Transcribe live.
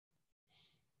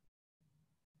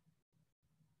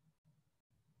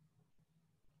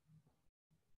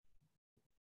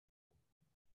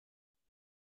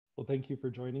Well, thank you for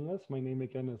joining us. My name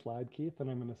again is Lad Keith, and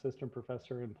I'm an assistant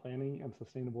professor in planning and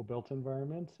sustainable built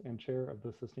environments and chair of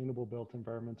the Sustainable Built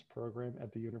Environments program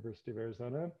at the University of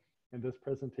Arizona. And this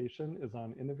presentation is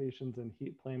on innovations in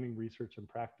heat planning research and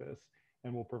practice,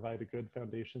 and will provide a good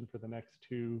foundation for the next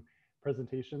two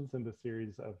presentations in the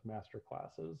series of master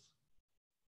classes.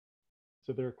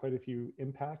 So there are quite a few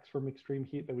impacts from extreme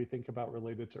heat that we think about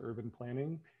related to urban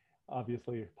planning.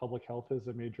 Obviously, public health is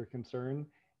a major concern.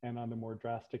 And on the more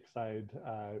drastic side,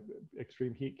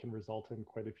 extreme heat can result in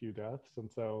quite a few deaths. And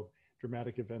so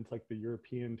dramatic events like the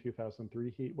European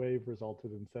 2003 heat wave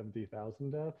resulted in 70,000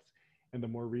 deaths. And the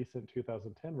more recent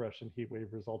 2010 Russian heat wave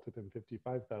resulted in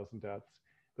 55,000 deaths.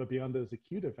 But beyond those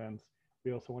acute events,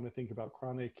 we also want to think about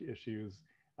chronic issues,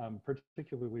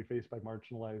 particularly faced by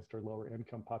marginalized or lower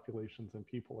income populations and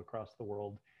people across the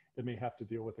world that may have to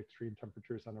deal with extreme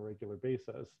temperatures on a regular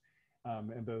basis.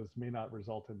 And those may not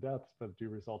result in deaths, but do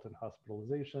result in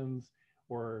hospitalizations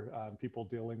or people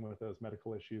dealing with those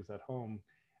medical issues at home,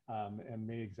 and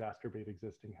may exacerbate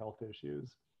existing health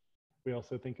issues. We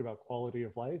also think about quality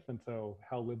of life, and so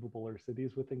how livable are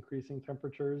cities with increasing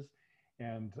temperatures,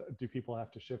 and do people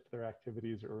have to shift their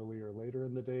activities early or later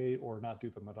in the day, or not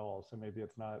do them at all? So maybe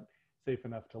it's not safe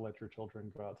enough to let your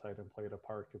children go outside and play at a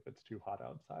park if it's too hot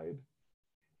outside.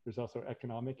 There's also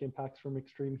economic impacts from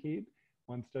extreme heat.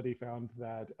 One study found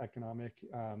that economic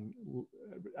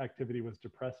activity was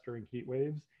depressed during heat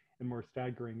waves, and more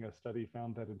staggering, a study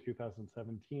found that in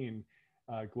 2017,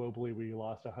 globally, we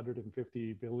lost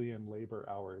 150 billion labor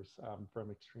hours from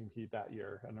extreme heat that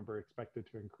year, a number expected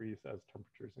to increase as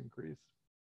temperatures increase.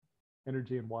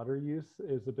 Energy and water use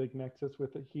is a big nexus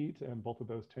with the heat, and both of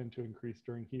those tend to increase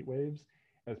during heat waves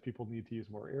as people need to use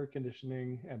more air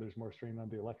conditioning and there's more strain on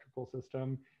the electrical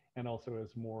system, and also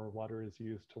as more water is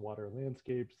used to water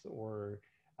landscapes or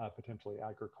potentially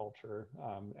agriculture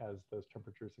as those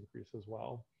temperatures increase as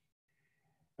well.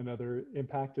 Another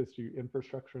impact is to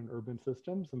infrastructure and urban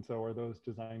systems, and so are those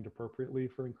designed appropriately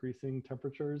for increasing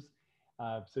temperatures?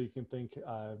 So you can think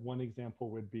one example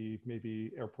would be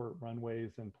maybe airport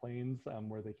runways and planes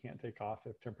where they can't take off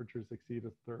if temperatures exceed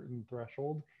a certain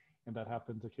threshold, and that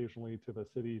happens occasionally to the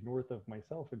city north of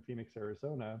myself in Phoenix,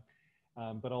 Arizona.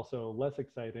 But also less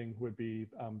exciting would be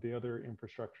the other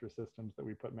infrastructure systems that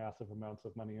we put massive amounts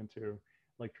of money into,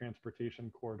 like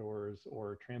transportation corridors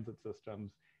or transit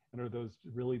systems, and are those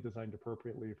really designed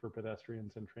appropriately for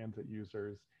pedestrians and transit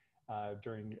users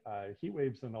during heat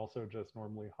waves and also just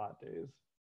normally hot days.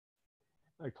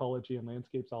 Ecology and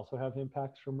landscapes also have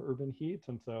impacts from urban heat,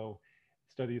 and so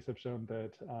studies have shown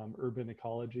that urban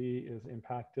ecology is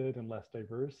impacted and less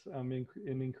diverse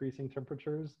in increasing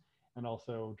temperatures, and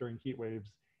also during heat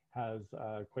waves has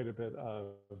quite a bit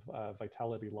of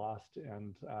vitality lost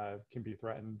and can be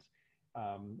threatened.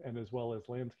 And as well as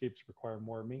landscapes require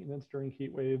more maintenance during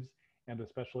heat waves, and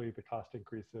especially the cost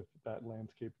increase if that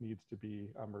landscape needs to be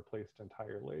replaced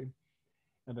entirely.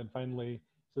 And then finally,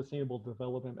 sustainable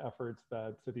development efforts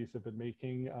that cities have been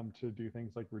making to do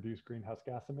things like reduce greenhouse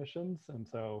gas emissions. And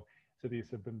so cities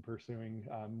have been pursuing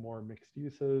more mixed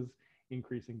uses,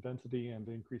 increasing density and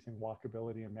increasing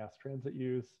walkability and mass transit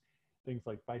use. Things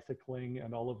like bicycling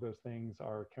and all of those things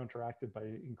are counteracted by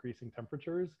increasing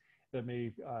temperatures that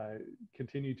may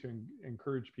continue to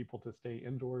encourage people to stay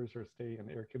indoors or stay in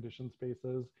air-conditioned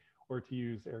spaces, or to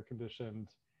use air-conditioned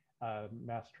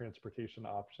mass transportation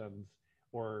options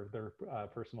or their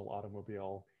personal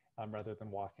automobile rather than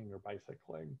walking or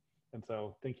bicycling. And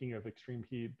so thinking of extreme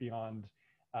heat beyond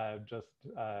just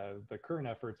the current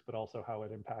efforts, but also how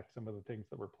it impacts some of the things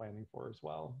that we're planning for as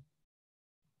well.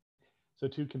 So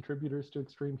two contributors to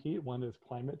extreme heat, one is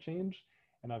climate change,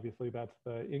 and obviously that's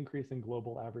the increase in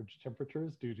global average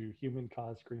temperatures due to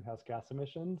human-caused greenhouse gas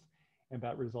emissions, and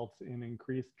that results in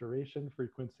increased duration,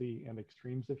 frequency, and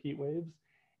extremes of heat waves.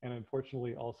 And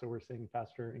unfortunately, also we're seeing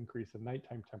faster increase in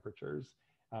nighttime temperatures,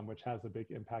 which has a big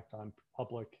impact on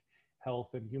public health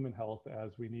and human health,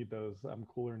 as we need those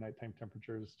cooler nighttime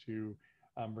temperatures to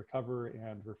recover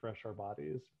and refresh our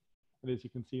bodies. And as you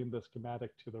can see in the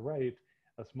schematic to the right,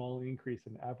 a small increase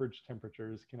in average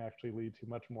temperatures can actually lead to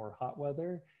much more hot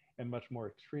weather and much more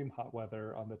extreme hot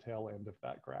weather on the tail end of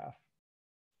that graph.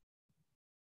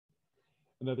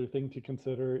 Another thing to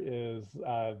consider is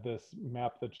this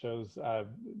map that shows,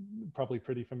 probably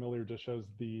pretty familiar, just shows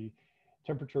the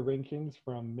temperature rankings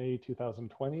from May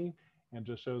 2020, and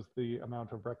just shows the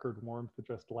amount of record warmth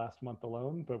just last month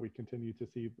alone, but we continue to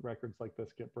see records like this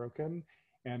get broken.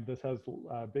 And this has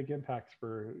big impacts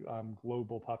for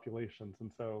global populations.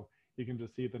 And so you can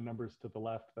just see the numbers to the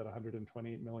left, that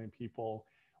 128 million people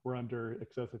were under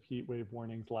excessive heat wave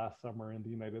warnings last summer in the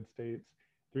United States.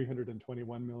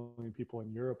 321 million people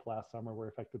in Europe last summer were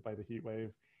affected by the heat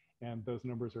wave. And those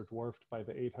numbers are dwarfed by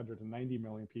the 890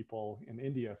 million people in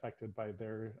India affected by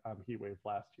their heat wave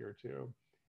last year too.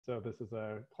 So this is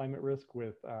a climate risk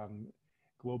with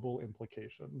global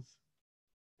implications.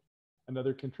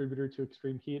 Another contributor to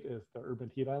extreme heat is the urban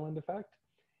heat island effect.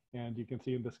 And you can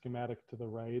see in the schematic to the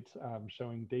right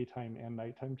showing daytime and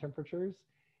nighttime temperatures.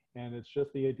 And it's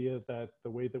just the idea that the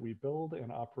way that we build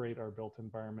and operate our built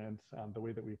environment, the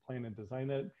way that we plan and design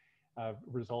it,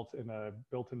 results in a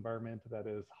built environment that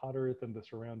is hotter than the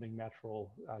surrounding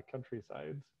natural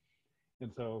countrysides.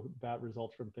 And so that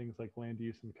results from things like land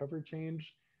use and cover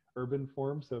change, urban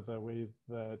form, so the way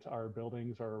that our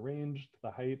buildings are arranged,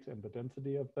 the height and the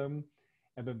density of them,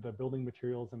 and then the building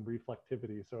materials and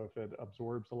reflectivity. So if it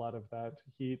absorbs a lot of that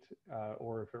heat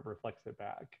or if it reflects it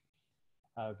back.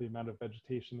 The amount of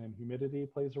vegetation and humidity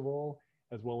plays a role,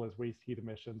 as well as waste heat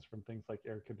emissions from things like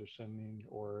air conditioning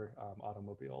or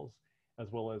automobiles, as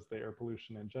well as the air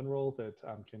pollution in general that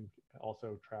can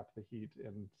also trap the heat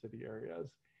in city areas.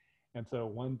 And so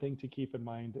one thing to keep in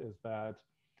mind is that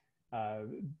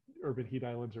urban heat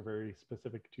islands are very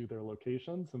specific to their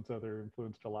locations, and so they're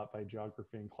influenced a lot by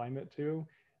geography and climate too.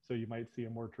 So you might see a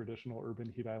more traditional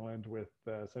urban heat island with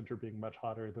the center being much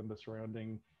hotter than the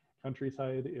surrounding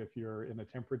countryside if you're in a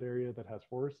temperate area that has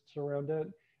forests around it,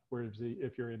 whereas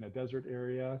if you're in a desert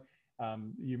area,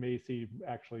 you may see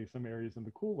actually some areas in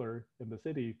the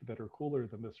city that are cooler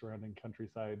than the surrounding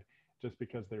countryside just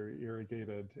because they're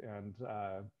irrigated and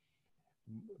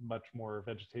much more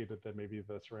vegetated than maybe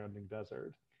the surrounding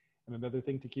desert. And another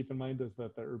thing to keep in mind is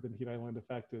that the urban heat island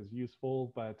effect is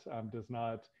useful, but does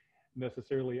not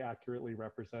necessarily accurately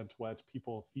represent what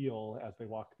people feel as they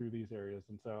walk through these areas.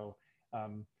 And so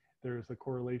there's a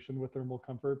correlation with thermal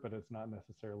comfort, but it's not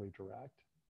necessarily direct.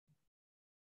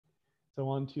 So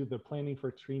on to the Planning for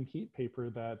Extreme Heat paper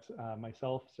that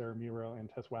myself, Sarah Miro, and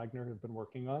Tess Wagner have been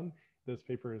working on. This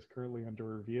paper is currently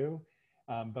under review.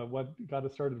 But what got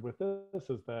us started with this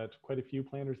is that quite a few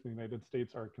planners in the United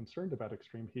States are concerned about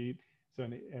extreme heat. So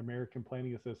an American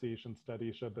Planning Association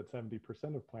study showed that 70%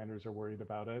 of planners are worried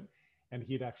about it. And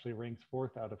heat actually ranks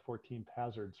 4th out of 14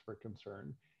 hazards for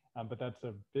concern. But that's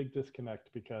a big disconnect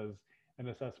because an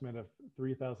assessment of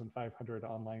 3,500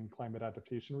 online climate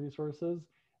adaptation resources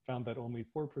found that only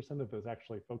 4% of those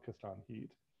actually focused on heat.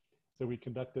 So we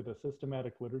conducted a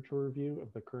systematic literature review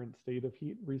of the current state of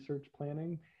heat research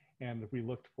planning, and we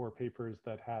looked for papers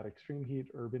that had extreme heat,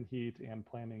 urban heat, and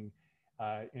planning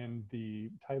in the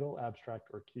title, abstract,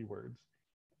 or keywords.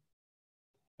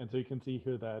 And so you can see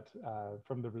here that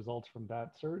from the results from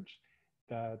that search,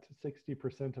 that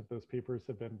 60% of those papers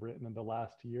have been written in the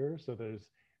last year. So there's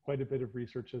quite a bit of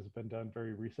research has been done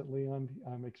very recently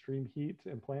on extreme heat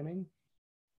and planning.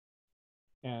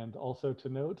 And also to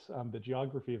note, the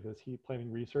geography of this heat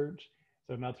planning research.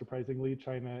 So not surprisingly,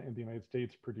 China and the United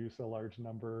States produce a large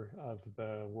number of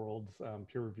the world's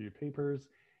peer-reviewed papers.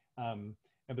 And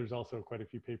there's also quite a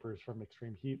few papers from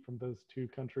extreme heat from those two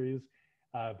countries.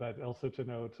 But also to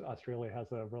note, Australia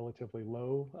has a relatively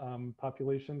low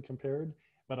population compared,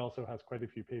 but also has quite a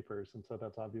few papers. And so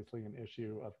that's obviously an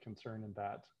issue of concern in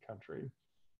that country.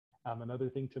 Another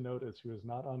thing to note is who is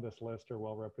not on this list or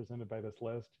well represented by this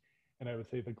list. And I would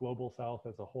say the global South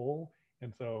as a whole.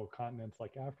 And so continents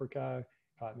like Africa,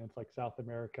 continents like South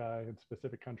America, and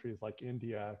specific countries like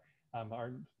India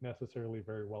aren't necessarily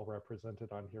very well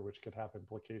represented on here, which could have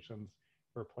implications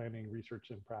for planning, research,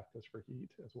 and practice for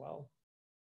heat as well.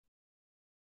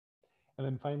 And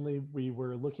then finally, we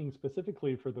were looking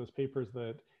specifically for those papers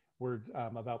that were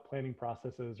about planning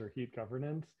processes or heat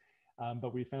governance.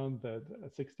 But we found that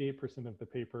 68% of the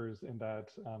papers in that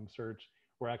search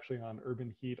were actually on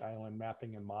urban heat island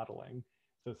mapping and modeling.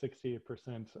 So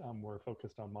 68% were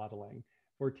focused on modeling.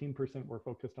 14% were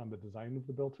focused on the design of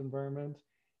the built environment.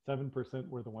 7%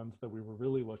 were the ones that we were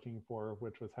really looking for,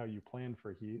 which was how you plan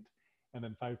for heat. And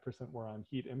then 5% were on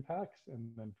heat impacts,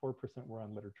 and then 4% were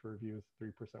on literature reviews,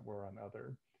 3% were on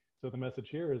other. So the message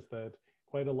here is that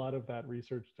quite a lot of that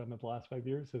research done in the last 5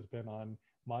 years has been on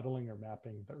modeling or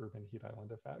mapping the urban heat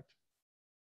island effect.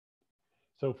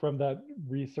 So from that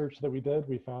research that we did,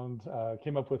 we found,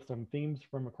 came up with some themes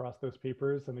from across those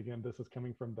papers. And again, this is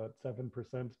coming from that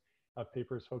 7% of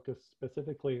papers focused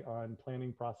specifically on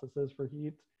planning processes for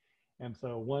heat. And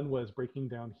so one was breaking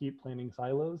down heat planning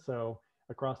silos. So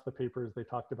across the papers, they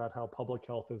talked about how public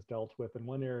health is dealt with in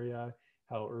one area,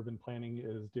 how urban planning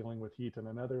is dealing with heat in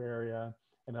another area,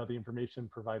 and how the information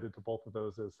provided to both of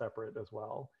those is separate as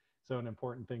well. So an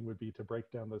important thing would be to break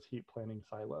down those heat planning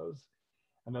silos.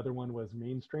 Another one was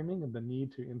mainstreaming and the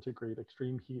need to integrate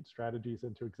extreme heat strategies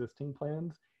into existing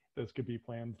plans Those could be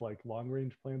plans like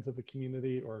long-range plans of a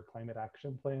community or climate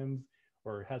action plans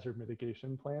or hazard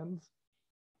mitigation plans.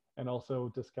 And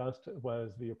also discussed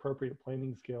was the appropriate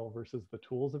planning scale versus the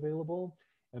tools available.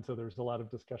 And so there's a lot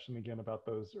of discussion again about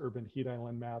those urban heat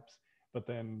island maps, but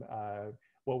then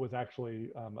what was actually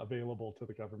available to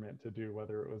the government to do,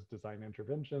 whether it was design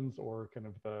interventions or kind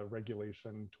of the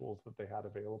regulation tools that they had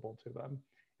available to them.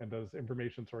 And those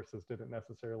information sources didn't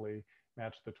necessarily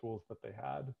match the tools that they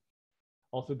had.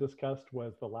 Also discussed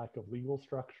was the lack of legal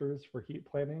structures for heat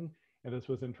planning. And this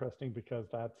was interesting because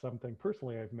that's something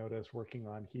personally I've noticed working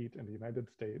on heat in the United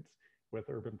States with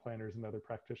urban planners and other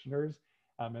practitioners.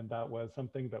 And that was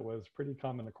something that was pretty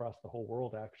common across the whole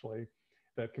world, actually,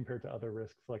 that compared to other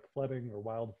risks like flooding or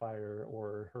wildfire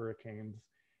or hurricanes,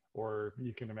 or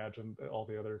you can imagine all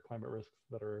the other climate risks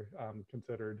that are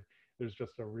considered, there's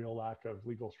just a real lack of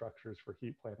legal structures for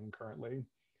heat planning currently.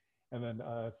 And then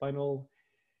final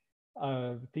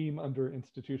theme under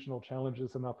institutional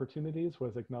challenges and opportunities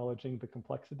was acknowledging the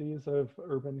complexities of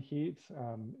urban heat,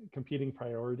 competing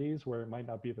priorities where it might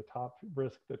not be the top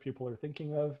risk that people are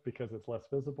thinking of because it's less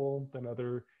visible than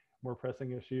other more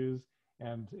pressing issues,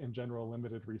 and in general,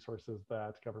 limited resources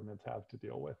that governments have to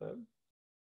deal with it.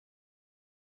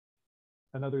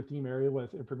 Another theme area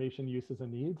was information uses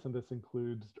and needs, and this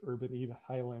includes urban heat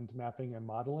island mapping and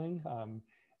modeling.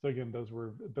 So again, those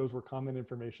were common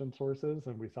information sources,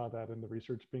 and we saw that in the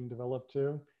research being developed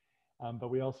too. But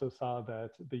we also saw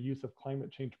that the use of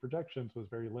climate change projections was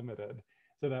very limited.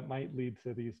 So that might lead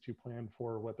cities to plan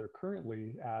for what they're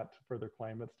currently at for their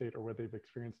climate state or what they've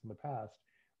experienced in the past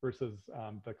versus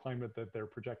the climate that they're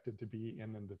projected to be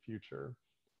in the future.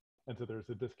 And so there's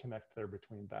a disconnect there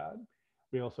between that.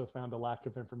 We also found a lack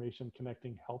of information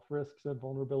connecting health risks and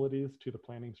vulnerabilities to the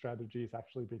planning strategies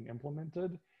actually being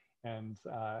implemented. And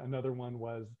another one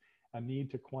was a need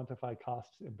to quantify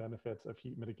costs and benefits of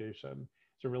heat mitigation.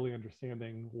 So really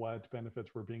understanding what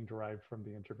benefits were being derived from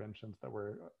the interventions that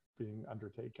were being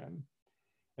undertaken.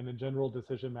 And in general,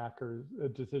 decision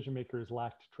makers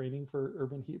lacked training for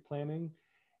urban heat planning.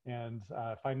 And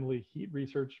finally, heat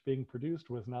research being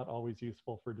produced was not always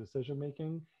useful for decision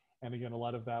making. And again, a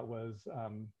lot of that was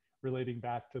relating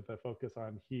back to the focus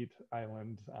on heat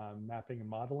island mapping and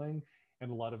modeling. And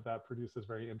a lot of that produces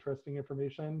very interesting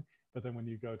information. But then when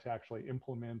you go to actually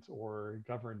implement or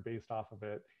govern based off of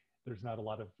it, there's not a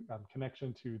lot of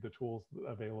connection to the tools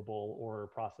available or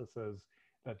processes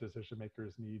that decision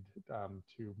makers need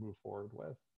to move forward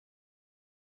with.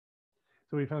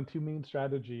 So we found two main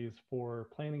strategies for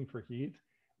planning for heat.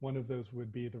 One of those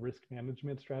would be the risk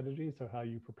management strategy, so how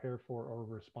you prepare for or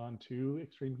respond to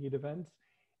extreme heat events.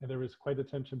 And there was quite a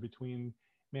tension between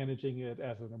managing it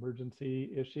as an emergency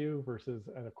issue versus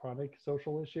a chronic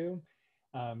social issue.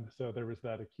 So there was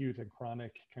that acute and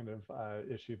chronic kind of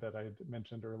issue that I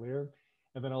mentioned earlier.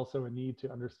 And then also a need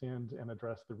to understand and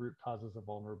address the root causes of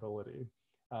vulnerability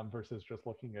versus just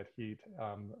looking at heat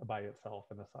by itself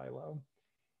in a silo.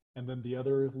 And then the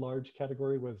other large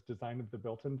category was design of the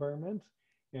built environment.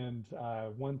 And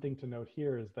one thing to note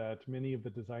here is that many of the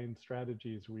design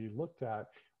strategies we looked at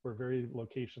were very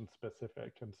location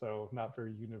specific, and so not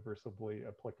very universally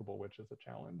applicable, which is a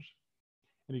challenge.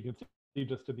 And you can see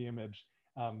just in the image,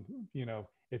 you know,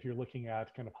 if you're looking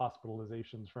at kind of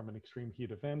hospitalizations from an extreme heat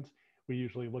event, we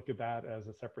usually look at that as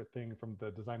a separate thing from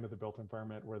the design of the built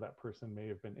environment where that person may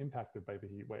have been impacted by the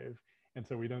heat wave. And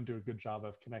so we don't do a good job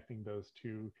of connecting those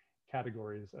two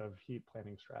categories of heat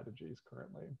planning strategies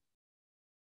currently.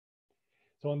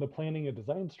 So on the planning and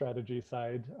design strategy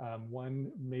side,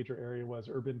 one major area was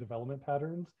urban development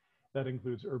patterns. That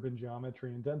includes urban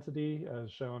geometry and density,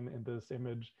 as shown in this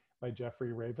image by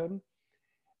Jeffrey Raven.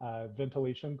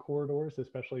 Ventilation corridors,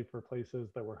 especially for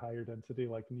places that were higher density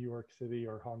like New York City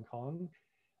or Hong Kong.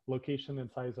 Location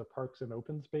and size of parks and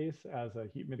open space as a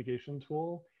heat mitigation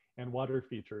tool, and water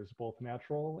features, both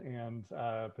natural and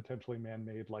potentially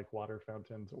man-made like water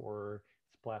fountains or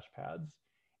splash pads.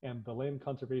 And the land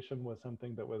conservation was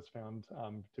something that was found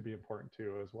to be important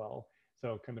too as well.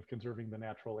 So kind of conserving the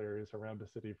natural areas around a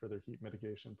city for their heat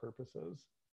mitigation purposes.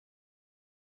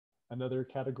 Another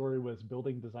category was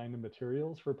building design and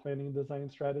materials for planning and design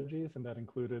strategies, and that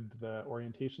included the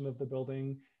orientation of the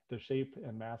building, the shape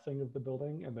and massing of the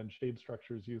building, and then shade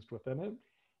structures used within it.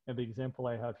 And the example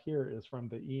I have here is from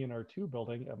the ENR2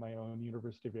 building at my own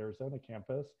University of Arizona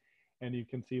campus. And you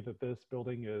can see that this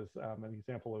building is an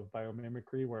example of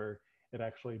biomimicry where it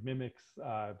actually mimics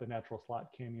the natural slot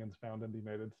canyons found in the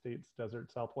United States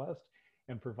desert Southwest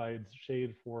and provides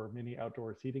shade for many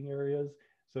outdoor seating areas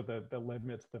so that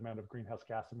limits the amount of greenhouse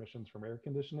gas emissions from air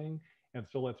conditioning and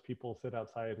still lets people sit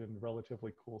outside in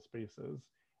relatively cool spaces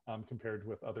compared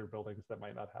with other buildings that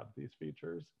might not have these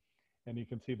features. And you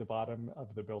can see the bottom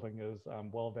of the building is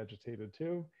well vegetated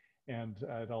too. And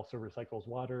it also recycles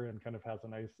water and kind of has a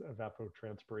nice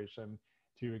evapotranspiration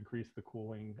to increase the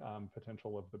cooling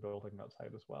potential of the building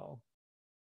outside as well.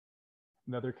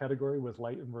 Another category was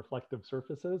light and reflective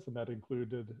surfaces, and that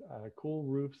included cool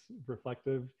and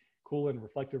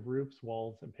reflective roofs,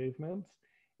 walls, and pavements.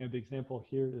 And the example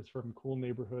here is from Cool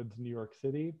Neighborhoods, New York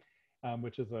City,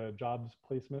 which is a jobs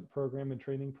placement program and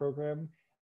training program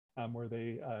where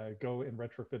they go and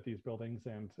retrofit these buildings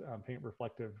and paint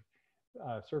reflective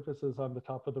surfaces on the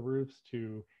top of the roofs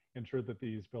to ensure that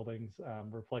these buildings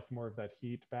reflect more of that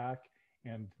heat back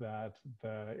and that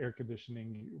the air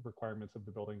conditioning requirements of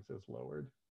the buildings is lowered.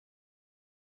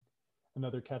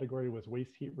 Another category was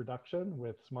waste heat reduction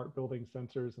with smart building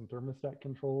sensors and thermostat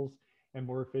controls and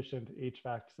more efficient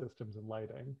HVAC systems and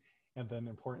lighting. And then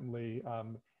importantly,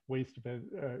 waste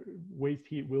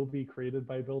heat will be created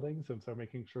by buildings. And so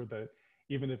making sure that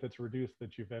even if it's reduced,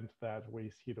 that you vent that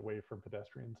waste heat away from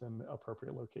pedestrians in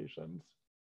appropriate locations.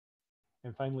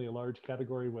 And finally, a large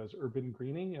category was urban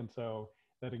greening. And so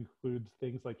that includes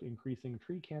things like increasing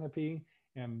tree canopy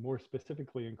and more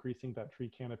specifically increasing that tree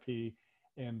canopy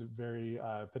in very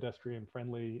pedestrian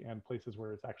friendly and places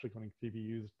where it's actually going to be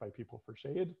used by people for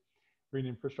shade. Green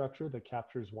infrastructure that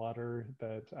captures water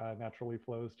that naturally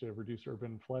flows to reduce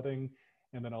urban flooding,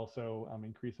 and then also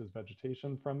increases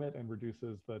vegetation from it and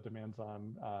reduces the demands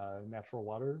on natural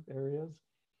water areas.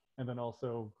 And then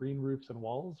also green roofs and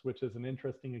walls, which is an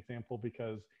interesting example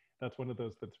because that's one of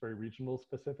those that's very regional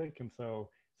specific. And so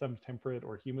some temperate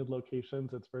or humid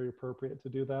locations, it's very appropriate to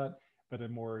do that. But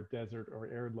in more desert or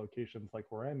arid locations like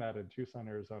where I'm at in Tucson,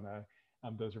 Arizona,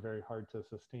 those are very hard to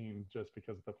sustain just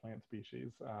because of the plant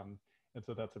species. And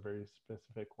so that's a very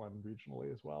specific one regionally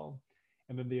as well.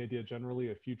 And then the idea generally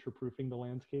of future-proofing the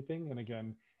landscaping. And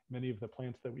again, many of the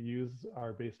plants that we use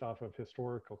are based off of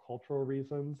historical cultural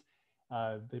reasons.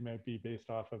 They might be based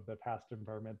off of the past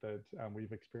environment that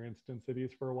we've experienced in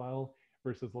cities for a while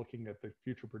versus looking at the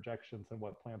future projections and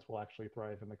what plants will actually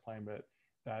thrive in the climate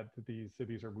that these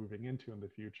cities are moving into in the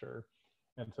future.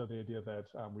 And so the idea that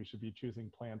we should be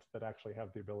choosing plants that actually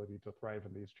have the ability to thrive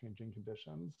in these changing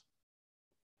conditions.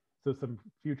 So some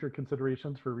future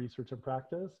considerations for research and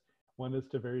practice. One is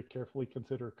to very carefully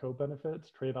consider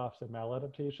co-benefits, trade-offs, and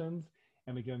maladaptations.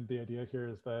 And again, the idea here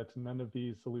is that none of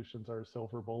these solutions are a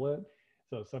silver bullet.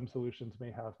 So some solutions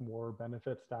may have more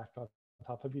benefits stacked on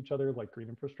top of each other, like green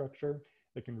infrastructure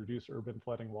that can reduce urban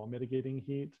flooding while mitigating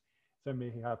heat. Some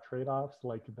may have trade-offs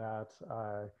like that,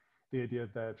 the idea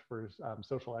that for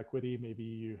social equity, maybe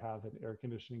you have an air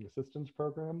conditioning assistance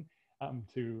program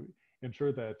to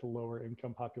ensure that lower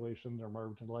income populations or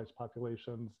marginalized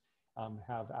populations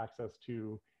have access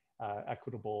to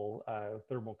equitable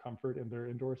thermal comfort in their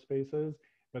indoor spaces,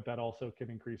 but that also can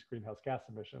increase greenhouse gas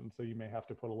emissions. So you may have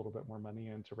to put a little bit more money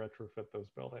in to retrofit those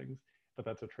buildings, but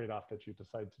that's a trade-off that you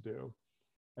decide to do.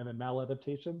 And then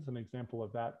maladaptations, an example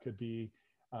of that could be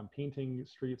painting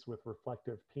streets with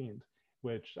reflective paint,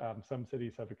 which some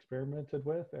cities have experimented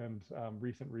with, and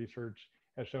recent research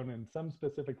has shown in some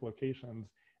specific locations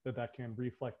that that can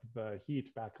reflect the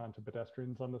heat back onto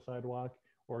pedestrians on the sidewalk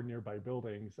or nearby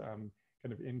buildings, kind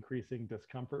of increasing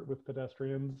discomfort with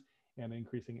pedestrians and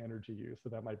increasing energy use. So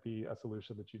that might be a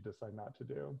solution that you decide not to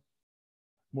do.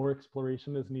 More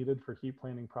exploration is needed for heat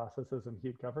planning processes and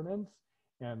heat governance.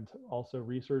 And also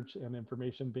research and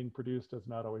information being produced is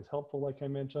not always helpful, like I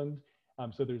mentioned.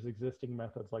 So there's existing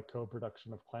methods like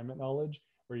co-production of climate knowledge,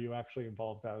 where you actually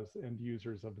involve those end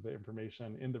users of the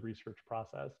information in the research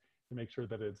process to make sure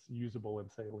that it's usable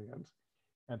and salient.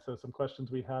 And so some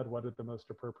questions we had: what are the most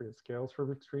appropriate scales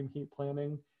for extreme heat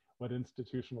planning? What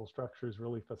institutional structures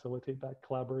really facilitate that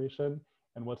collaboration?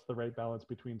 And what's the right balance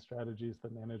between strategies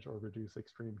that manage or reduce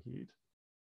extreme heat?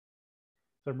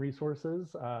 Some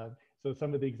resources. So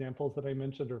some of the examples that I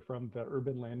mentioned are from the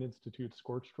Urban Land Institute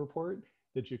Scorched Report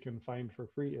that you can find for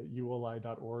free at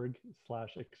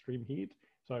uli.org/extremeheat.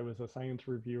 So I was a science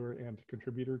reviewer and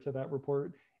contributor to that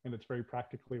report, and it's very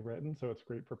practically written, so it's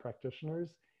great for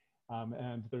practitioners.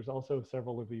 And there's also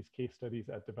several of these case studies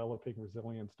at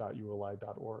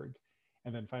developingresilience.uli.org.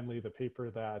 And then finally, the paper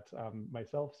that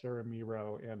myself, Sarah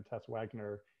Miro, and Tess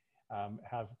Wagner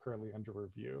have currently under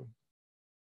review.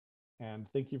 And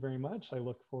thank you very much. I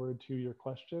look forward to your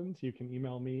questions. You can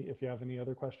email me if you have any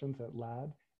other questions at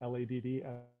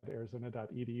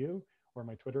ladd@arizona.edu, or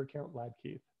my Twitter account,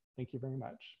 laddkeith. Thank you very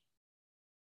much.